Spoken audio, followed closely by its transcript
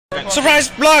Surprise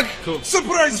vlog! Cool.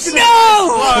 Surprise video! No!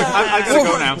 I gotta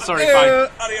go now. Sorry, bye.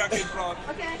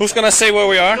 Who's gonna say where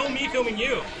we are? Film me filming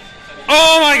you.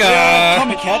 Oh my god!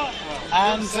 Comiket,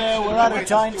 and we're at a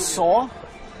giant saw.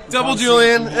 Double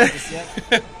Julian!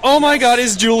 Oh my god,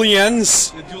 it's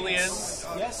Julian's! The Julian.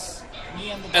 Yes,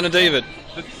 me and a David.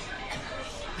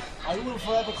 I will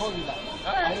forever call you that.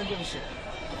 I don't give a shit.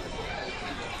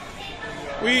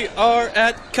 We are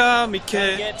at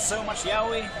Comiket. Get so much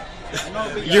yaoi.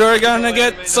 You're gonna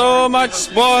get so much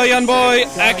boy on boy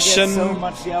action. Get so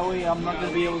much yaoi, I'm not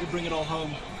gonna be able to bring it all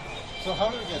home. So how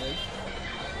do we get in?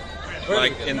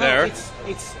 Like in there?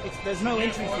 It's there's no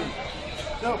entry fee.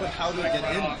 No, but how do we get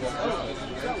in?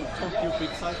 Tokyo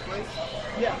big size place?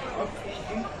 Yeah.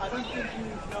 I don't think you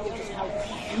know just how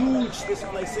huge this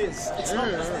place is. It's not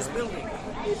just this building.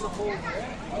 It's a whole.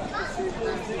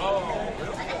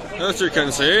 As you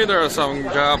can see, there's some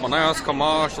Japanese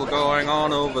commercial going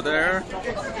on over there.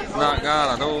 Not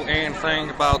gonna do anything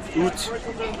about food.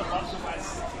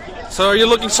 So are you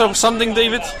looking for something,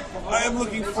 David? I am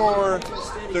looking for...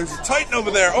 There's a Titan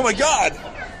over there. Oh my god!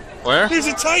 Where? There's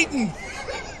a Titan!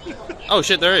 Oh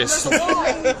shit, there is.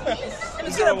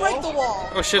 It's gonna break the wall.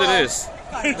 Oh shit, it is.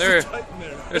 There's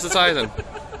a Titan.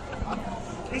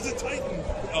 There's a Titan!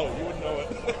 Oh, you wouldn't know it.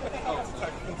 Oh, it's a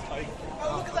Titan.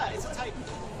 Oh, look at that! It's a Titan.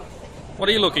 What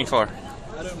are you looking for?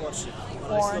 I don't watch it,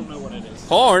 but I still know what it is.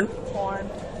 Porn? Porn.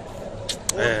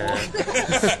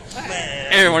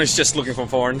 Everyone is just looking for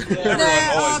porn.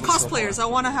 Cosplayers. I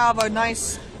want to have a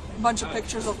nice bunch of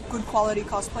pictures of good quality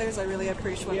cosplayers. I really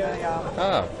appreciate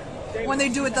when they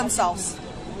do it themselves.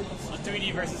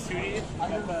 3D versus 2D.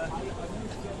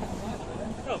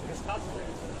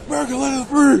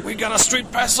 We gotta street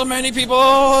pass so many people!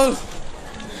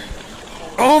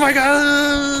 Oh my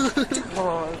god!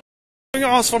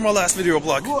 Us from our last video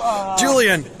blog.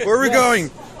 Julian, where are we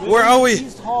going? Where are we?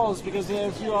 East halls because there are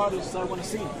a few artists I want to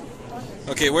see.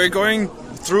 Okay, we're going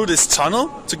through this tunnel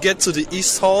to get to the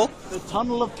East Hall. The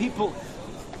tunnel of people.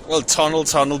 Well,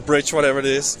 tunnel, bridge, whatever it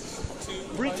is.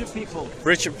 Bridge of people.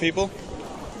 Bridge of people.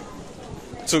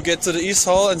 To get to the East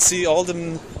Hall and see all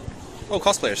them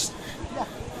cosplayers. Yeah.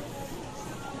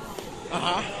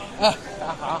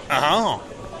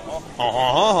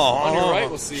 On your right,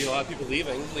 we'll see a lot of people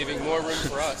leaving more room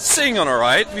for us. Seeing on our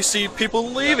right, we see people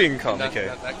leaving Comiket.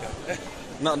 Not that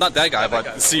guy. Not that guy, but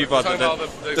guy. see about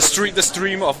the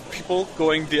stream of people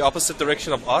going the opposite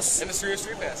direction of us. And the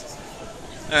street passes.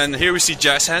 And here we see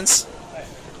jazz hands.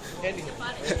 Handy.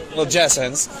 Well, jazz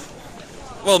hands.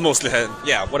 Well, mostly hand.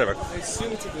 Yeah, whatever. I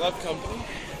assume it's a glove company.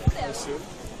 I assume.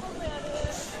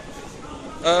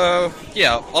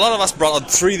 Yeah, a lot of us brought a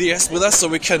 3DS with us so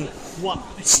we can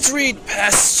street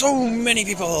pass so many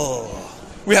people.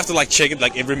 We have to like check it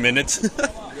like every minute.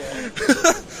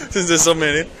 Since there's so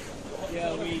many.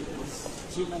 Yeah,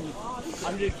 too many.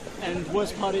 And the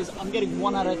worst part is I'm getting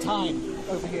one at a time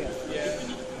over here. Yeah.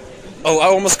 Oh, I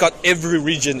almost got every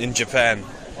region in Japan.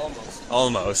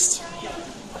 Almost.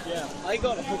 Yeah, I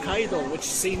got Hokkaido, which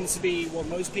seems to be what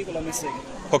most people are missing.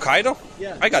 Hokkaido?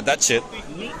 Yeah. I got that shit.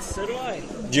 Neat, so do I.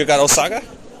 You got Osaka?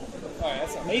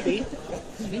 Maybe. I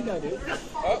think I do.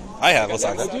 I have I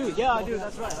Osaka. do, yeah, I do,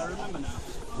 that's right, I remember now.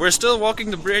 We're still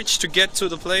walking the bridge to get to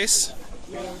the place.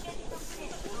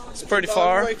 It's pretty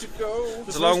far.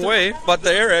 It's a long way, but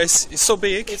the area is so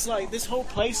big. It's like, this whole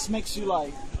place makes you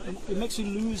it makes you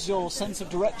lose your sense of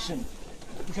direction.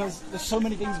 Because there's so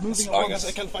many things moving at once. As long as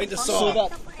I can find the saw.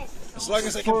 As long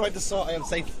as I can find the saw, I am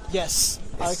safe. Yes,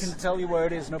 I can tell you where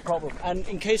it is, no problem. And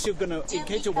in case you're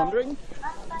wondering,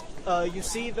 you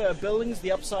see the buildings,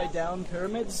 the upside down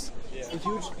pyramids, the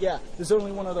huge. Yeah, there's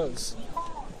only one of those.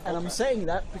 And I'm saying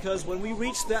that because when we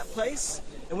reached that place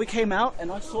and we came out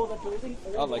and I saw that building.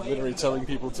 I'm like literally telling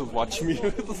people to watch me.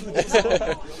 Because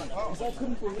I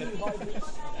couldn't believe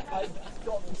I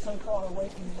got so far away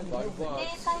from the building.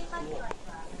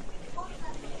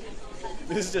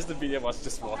 This is just a video of us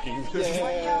just walking.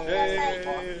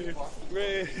 Hey,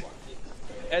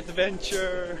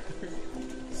 adventure.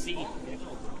 Seek.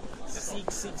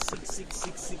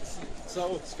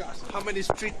 So, Scott, how many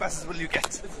street passes will you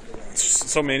get?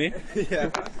 So many. Yeah.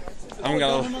 I'm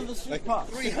gonna. Like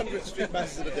 300 street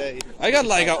passes in a day. I got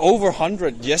like over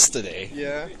 100 yesterday.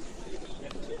 Yeah.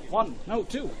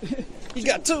 2. You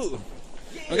got 2.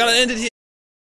 I'm gonna end it